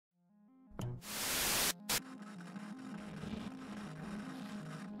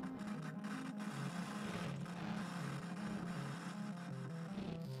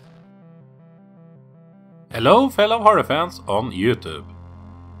Hello fellow horror fans on YouTube.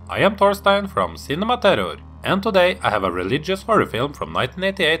 I am Torstein from CinemaTerror, and today I have a religious horror film from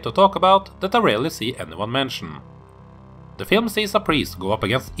 1988 to talk about that I rarely see anyone mention. The film sees a priest go up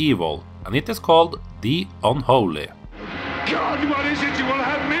against evil, and it is called The Unholy. God, what is it you will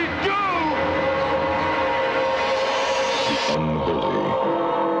have me do? The Unholy.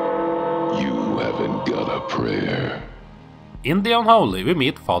 You haven't got a prayer. In The Unholy we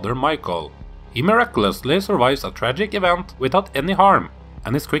meet Father Michael. He miraculously survives a tragic event without any harm,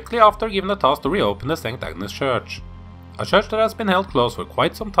 and is quickly after given the task to reopen the St. Agnes Church. A church that has been held closed for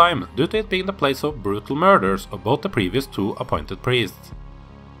quite some time due to it being the place of brutal murders of both the previous two appointed priests.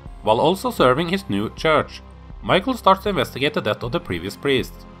 While also serving his new church, Michael starts to investigate the death of the previous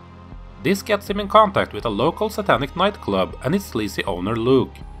priest. This gets him in contact with a local satanic nightclub and its sleazy owner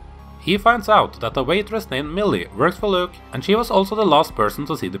Luke. He finds out that a waitress named Millie works for Luke, and she was also the last person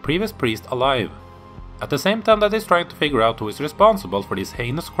to see the previous priest alive. At the same time that he's trying to figure out who is responsible for these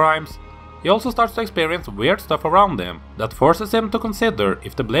heinous crimes, he also starts to experience weird stuff around him that forces him to consider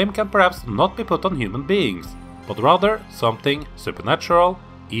if the blame can perhaps not be put on human beings, but rather something supernatural,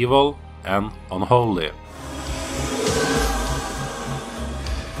 evil, and unholy.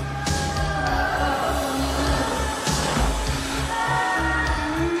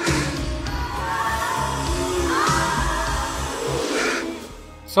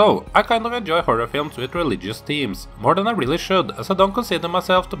 So, I kind of enjoy horror films with religious themes, more than I really should, as I don't consider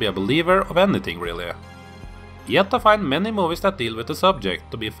myself to be a believer of anything really. Yet I find many movies that deal with the subject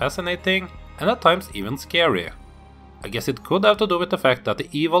to be fascinating and at times even scary. I guess it could have to do with the fact that the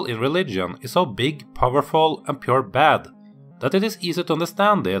evil in religion is so big, powerful and pure bad, that it is easy to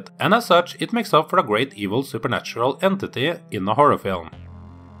understand it, and as such it makes up for a great evil supernatural entity in a horror film.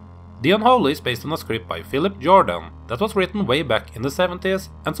 The Unholy is based on a script by Philip Yordan that was written way back in the 70s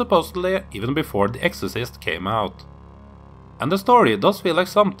and supposedly even before The Exorcist came out. And the story does feel like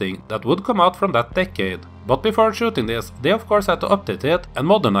something that would come out from that decade, but before shooting this they of course had to update it and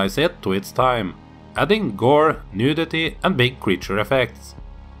modernize it to its time, adding gore, nudity and big creature effects.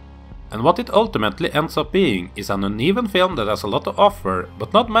 And what it ultimately ends up being is an uneven film that has a lot to offer,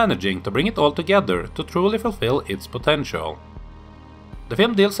 but not managing to bring it all together to truly fulfill its potential. The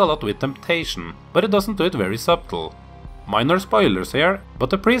film deals a lot with temptation, but it doesn't do it very subtle. Minor spoilers here, but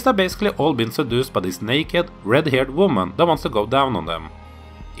the priests have basically all been seduced by this naked, red-haired woman that wants to go down on them.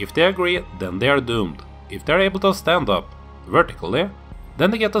 If they agree, then they are doomed. If they are able to stand up, vertically,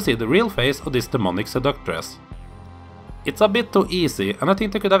 then they get to see the real face of this demonic seductress. It's a bit too easy, and I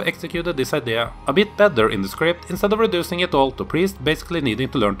think they could have executed this idea a bit better in the script instead of reducing it all to priests basically needing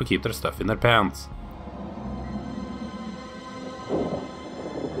to learn to keep their stuff in their pants.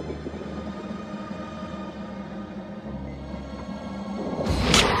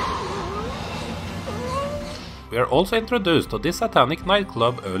 We are also introduced to this satanic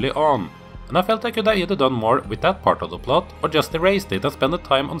nightclub early on, and I felt I could have either done more with that part of the plot or just erased it and spent the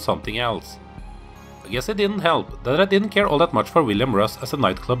time on something else. I guess it didn't help that I didn't care all that much for William Russ as a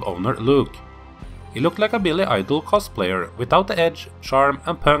nightclub owner Luke. He looked like a Billy Idol cosplayer without the edge, charm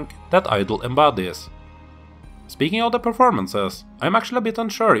and punk that Idol embodies. Speaking of the performances, I'm actually a bit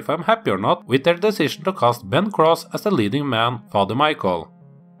unsure if I'm happy or not with their decision to cast Ben Cross as the leading man, Father Michael.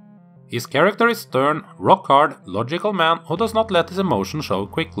 His character is stern, rock-hard, logical man who does not let his emotions show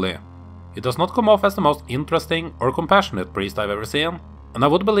quickly. He does not come off as the most interesting or compassionate priest I've ever seen, and I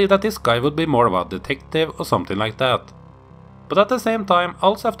would believe that this guy would be more of a detective or something like that. But at the same time, I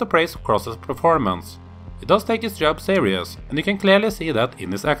also have to praise Cross's performance. He does take his job serious, and you can clearly see that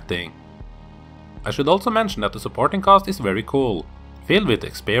in his acting. I should also mention that the supporting cast is very cool, filled with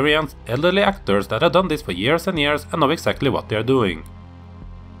experienced, elderly actors that have done this for years and years and know exactly what they are doing.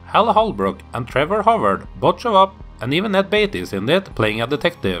 Hal Holbrook and Trevor Howard both show up, and even Ned Beatty is in it, playing a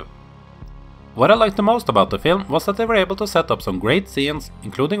detective. What I liked the most about the film was that they were able to set up some great scenes,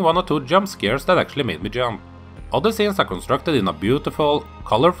 including one or two jump scares that actually made me jump. Other scenes are constructed in a beautiful,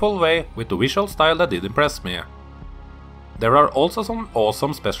 colorful way with the visual style that did impress me. There are also some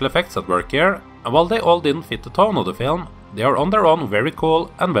awesome special effects at work here, and while they all didn't fit the tone of the film, they are on their own very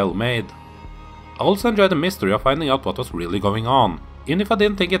cool and well made. I also enjoyed the mystery of finding out what was really going on, even if I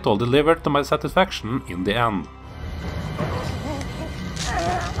didn't think it all delivered to my satisfaction in the end.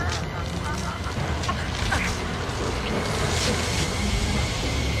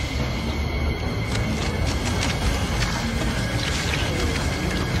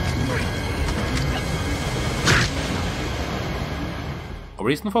 A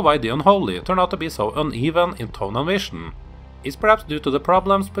reason for why The Unholy turned out to be so uneven in tone and vision is perhaps due to the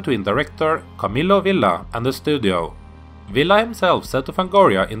problems between director Camilo and the studio. Villa himself said to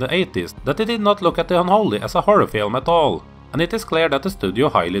Fangoria in the 80s that he did not look at The Unholy as a horror film at all, and it is clear that the studio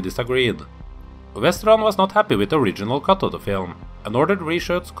highly disagreed. Westron was not happy with the original cut of the film, and ordered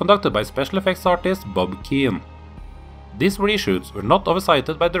reshoots conducted by special effects artist Bob Keane. These reshoots were not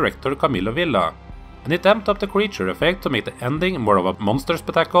oversighted by director Camilo Villa, and it amped up the creature effect to make the ending more of a monster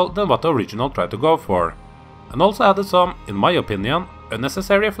spectacle than what the original tried to go for, and also added some, in my opinion,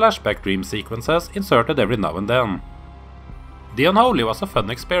 unnecessary flashback dream sequences inserted every now and then. The Unholy was a fun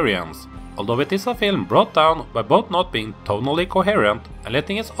experience, although it is a film brought down by both not being tonally coherent and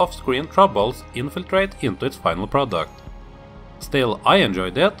letting its off-screen troubles infiltrate into its final product. Still, I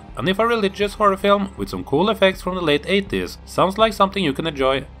enjoyed it, and if a religious horror film with some cool effects from the late 80s sounds like something you can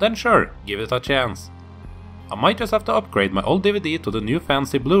enjoy, then sure, give it a chance. I might just have to upgrade my old DVD to the new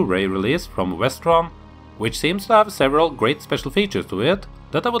fancy Blu-ray release from Westron, which seems to have several great special features to it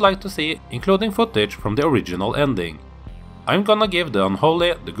that I would like to see, including footage from the original ending. I'm gonna give The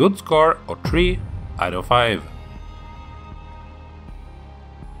Unholy the good score of 3 out of 5.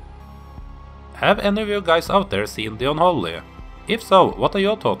 Have any of you guys out there seen The Unholy? If so, what are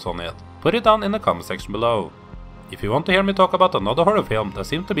your thoughts on it? Put it down in the comment section below. If you want to hear me talk about another horror film that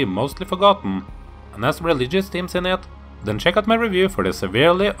seems to be mostly forgotten and has religious themes in it, then check out my review for the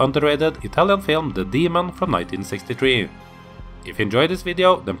severely underrated Italian film The Demon from 1963. If you enjoyed this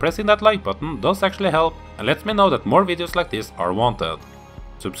video, then pressing that like button does actually help and lets me know that more videos like this are wanted.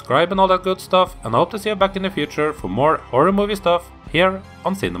 Subscribe and all that good stuff, and I hope to see you back in the future for more horror movie stuff here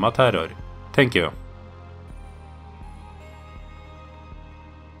on CinemaTerror. Thank you.